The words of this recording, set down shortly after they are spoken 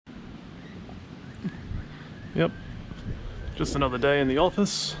Yep, just another day in the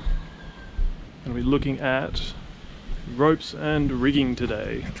office. Gonna be looking at ropes and rigging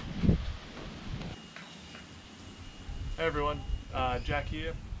today. Hey everyone, Jack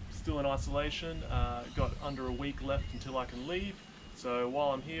here, still in isolation. Got under a week left until I can leave, so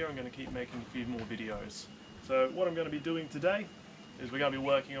while I'm here I'm going to keep making a few more videos. So what I'm going to be doing today is we're going to be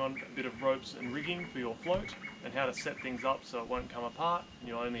working on a bit of ropes and rigging for your float and how to set things up so it won't come apart and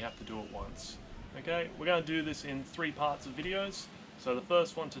you'll only have to do it once. Okay, we're going to do this in 3 parts of videos. So the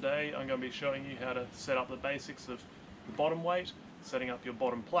first one today, I'm going to be showing you how to set up the basics of the bottom weight, setting up your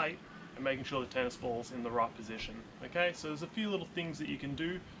bottom plate, and making sure the tennis ball's in the right position. Okay, so there's a few little things that you can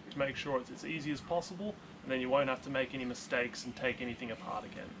do to make sure it's as easy as possible, and then you won't have to make any mistakes and take anything apart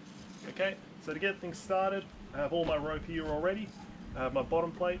again. Okay, so to get things started, I have all my rope here already. I have my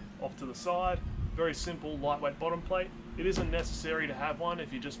bottom plate off to the side. Very simple, lightweight bottom plate. It isn't necessary to have one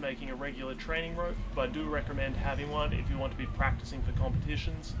if you're just making a regular training rope, but I do recommend having one if you want to be practicing for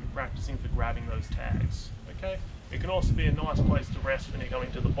competitions and practicing for grabbing those tags. Okay? It can also be a nice place to rest when you're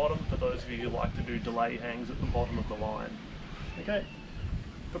coming to the bottom for those of you who like to do delay hangs at the bottom of the line. Okay?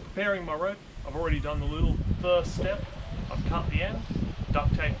 For preparing my rope, I've already done the little first step. I've cut the end,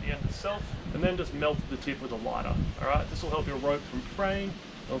 duct taped the end itself, and then just melted the tip with a lighter. Alright, this will help your rope from fraying,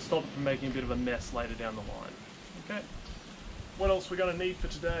 and it'll stop it from making a bit of a mess later down the line. Okay? What else we're going to need for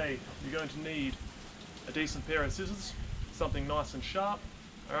today? You're going to need a decent pair of scissors, something nice and sharp.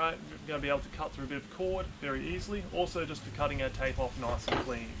 Alright, we're going to be able to cut through a bit of cord very easily, also just for cutting our tape off nice and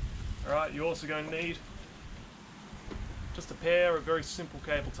clean. Alright, you're also going to need just a pair of very simple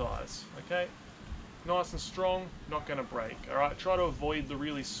cable ties. Okay? Nice and strong, not going to break. Alright, try to avoid the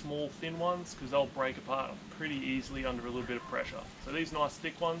really small thin ones because they'll break apart pretty easily under a little bit of pressure. So these nice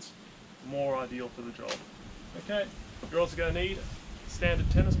thick ones, more ideal for the job. Okay, you're also going to need a standard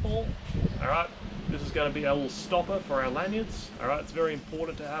tennis ball. Alright, this is going to be our little stopper for our lanyards. Alright, it's very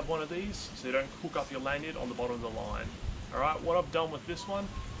important to have one of these so you don't hook up your lanyard on the bottom of the line. Alright, what I've done with this one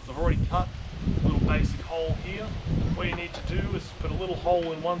is I've already cut a little basic hole here. What you need to do is put a little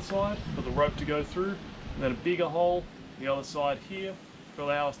hole in one side for the rope to go through, and then a bigger hole the other side here to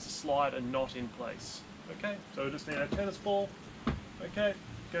allow us to slide a knot in place. Okay, so we just need our tennis ball. Okay,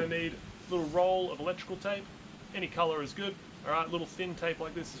 going to need a little roll of electrical tape. Any colour is good. Alright, little thin tape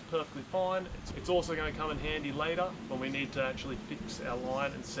like this is perfectly fine. It's also going to come in handy later when we need to actually fix our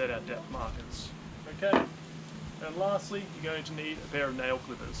line and set our depth markers. Okay, and lastly, you're going to need a pair of nail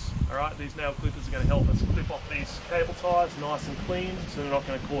clippers. Alright, these nail clippers are going to help us clip off these cable ties nice and clean so they're not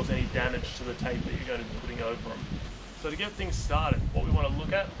going to cause any damage to the tape that you're going to be putting over them. So to get things started, what we want to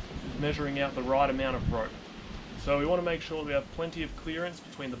look at is measuring out the right amount of rope. So we want to make sure we have plenty of clearance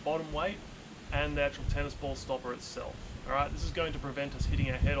between the bottom weight and the actual tennis ball stopper itself. Alright, this is going to prevent us hitting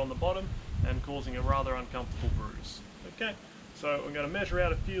our head on the bottom and causing a rather uncomfortable bruise. Okay, so I'm going to measure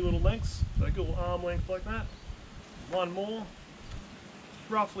out a few little lengths, so a little arm length like that. One more,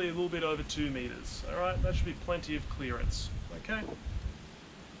 roughly a little bit over 2 meters. Alright, that should be plenty of clearance. Okay,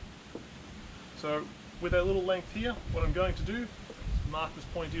 so with our little length here, what I'm going to do is mark this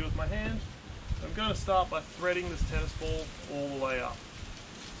point here with my hand. I'm going to start by threading this tennis ball all the way up.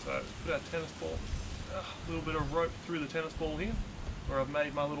 So put our tennis ball, a little bit of rope through the tennis ball here, where I've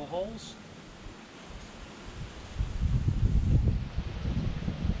made my little holes.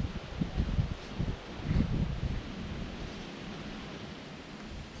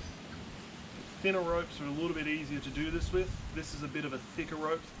 Thinner ropes are a little bit easier to do this with. This is a bit of a thicker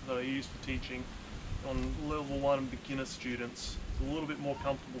rope that I use for teaching on level 1 beginner students. It's a little bit more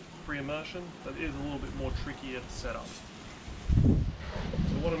comfortable for free immersion, but it is a little bit more trickier to set up.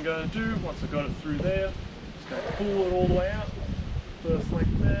 So what I'm going to do, once I've got it through there, just going to pull it all the way out. First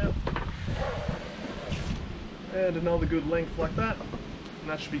length there, and another good length like that, and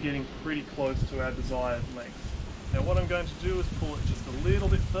that should be getting pretty close to our desired length. Now what I'm going to do is pull it just a little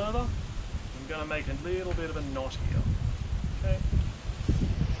bit further. I'm going to make a little bit of a knot here. Okay,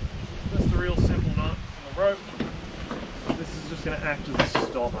 just a real simple knot on the rope. This is just going to act as a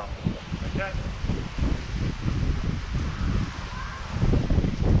stopper. Okay.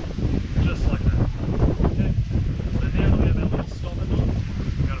 Just like that. Okay. So now that we have our little stopper knot,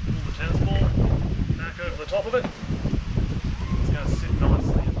 we're going to pull the tennis ball back over the top of it. It's going to sit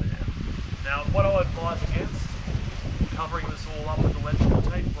nicely in there. Now, what I advise against covering this all up with electrical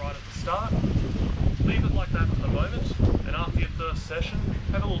tape right at the start. Leave it like that for the moment, and after your first session,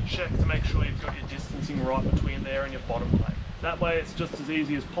 have a little check to make sure you've got your distancing right between there and your bottom plate. That way it's just as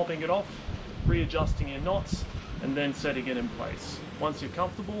easy as popping it off, readjusting your knots, and then setting it in place. Once you're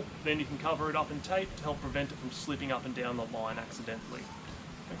comfortable, then you can cover it up in tape to help prevent it from slipping up and down the line accidentally.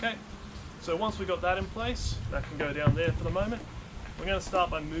 Okay, So once we've got that in place, that can go down there for the moment. We're going to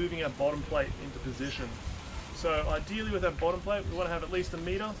start by moving our bottom plate into position. So ideally with our bottom plate, we want to have at least 1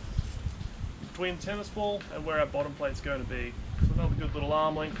 meter between the tennis ball and where our bottom plate's going to be. So another good little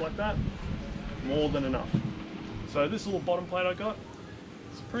arm length like that, more than enough. So this little bottom plate I got,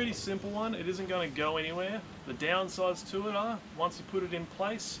 it's a pretty simple one. It isn't going to go anywhere. The downsides to it are, once you put it in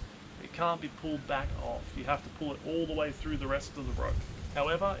place, it can't be pulled back off. You have to pull it all the way through the rest of the rope.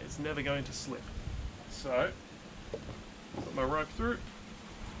 However, it's never going to slip. So, put my rope through.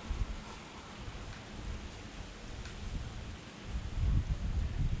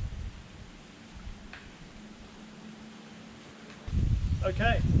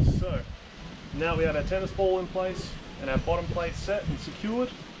 Okay, so now we have our tennis ball in place and our bottom plate set and secured.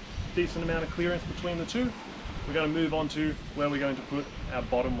 Decent amount of clearance between the two. We're going to move on to where we're going to put our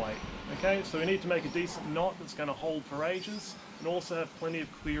bottom weight. Okay, so we need to make a decent knot that's going to hold for ages and also have plenty of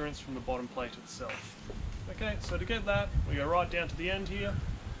clearance from the bottom plate itself. Okay, so to get that, we go right down to the end here.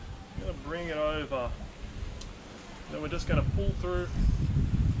 I'm going to bring it over. Then we're just going to pull through,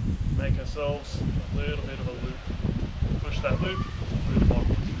 make ourselves a little bit of a loop. Push that loop through the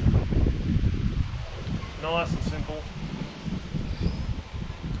bottom. Nice and simple.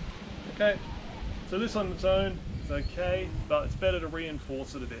 Okay, so this on its own is okay, but it's better to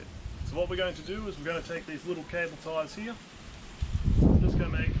reinforce it a bit. So what we're going to do is we're going to take these little cable ties here. I'm just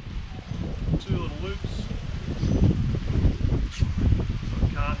going to make 2 little loops so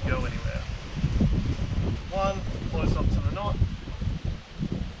it can't go anywhere. One close up to the knot.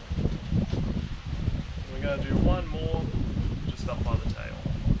 We're going to do one more just up by the tail.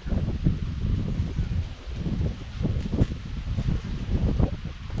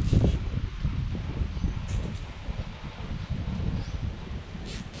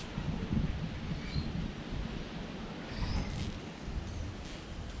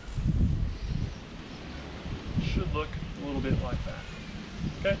 Should look a little bit like that.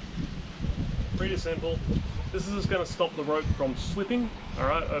 Okay, pretty simple. This is just going to stop the rope from slipping,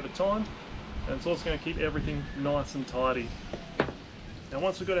 alright, over time, and it's also going to keep everything nice and tidy. Now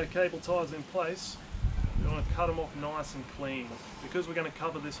once we've got our cable ties in place, we want to cut them off nice and clean. Because we're going to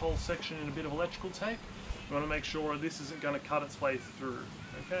cover this whole section in a bit of electrical tape, we want to make sure this isn't going to cut its way through.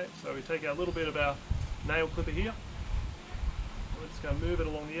 Okay, so we take our little bit of our nail clipper here, we're just going to move it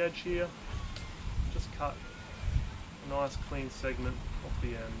along the edge here, just cut a nice clean segment off the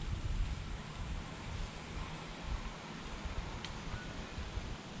end.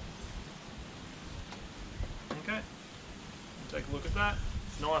 Okay, take a look at that.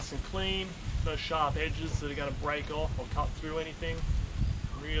 It's nice and clean, no sharp edges that are going to break off or cut through anything.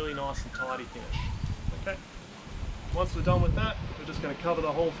 Really nice and tidy finish. Okay, once we're done with that, we're just going to cover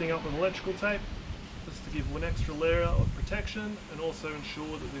the whole thing up with electrical tape, just to give one extra layer of protection and also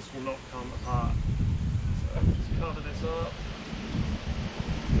ensure that this will not come apart. So just cover this up.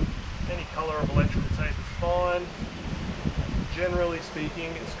 Any colour of electrical tape is fine. Generally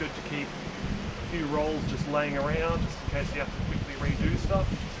speaking, it's good to keep a few rolls just laying around, just in case you have to quickly redo stuff.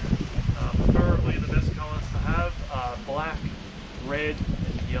 Preferably the best colours to have are black, red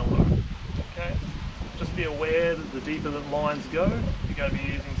and yellow. Okay, just be aware that the deeper that lines go, you're going to be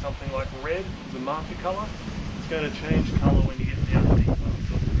using something like red as a marker colour. It's going to change colour when you get down deeper,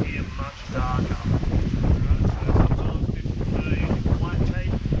 so it will appear much darker. So sometimes people prefer using white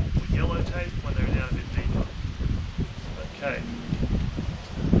tape or yellow tape when they're down a bit deeper. Okay.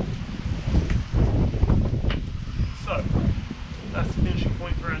 So, that's the finishing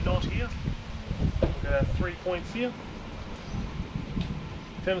point for our knot here. We've got our 3 points here.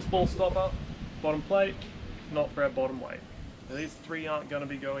 Tennis ball stopper, bottom plate, knot for our bottom weight. Now these 3 aren't going to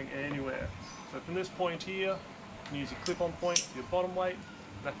be going anywhere. So from this point here, you can use a clip-on point for your bottom weight.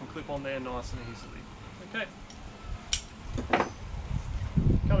 That can clip on there nice and easily. Okay.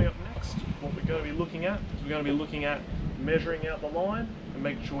 Coming up next, what we're going to be looking at is we're going to be looking at measuring out the line and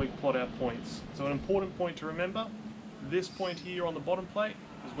making sure we plot our points. So an important point to remember, this point here on the bottom plate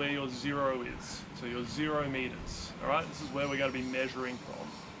is where your 0 is. So your 0 meters. Alright, this is where we're going to be measuring from.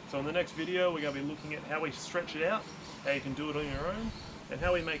 So in the next video, we're going to be looking at how we stretch it out, how you can do it on your own, and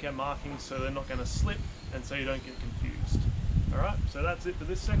how we make our markings so they're not going to slip and so you don't get confused. Alright, so that's it for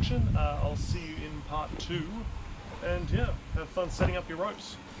this section. I'll see you in part 2, and yeah, have fun setting up your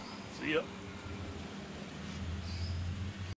ropes. See ya.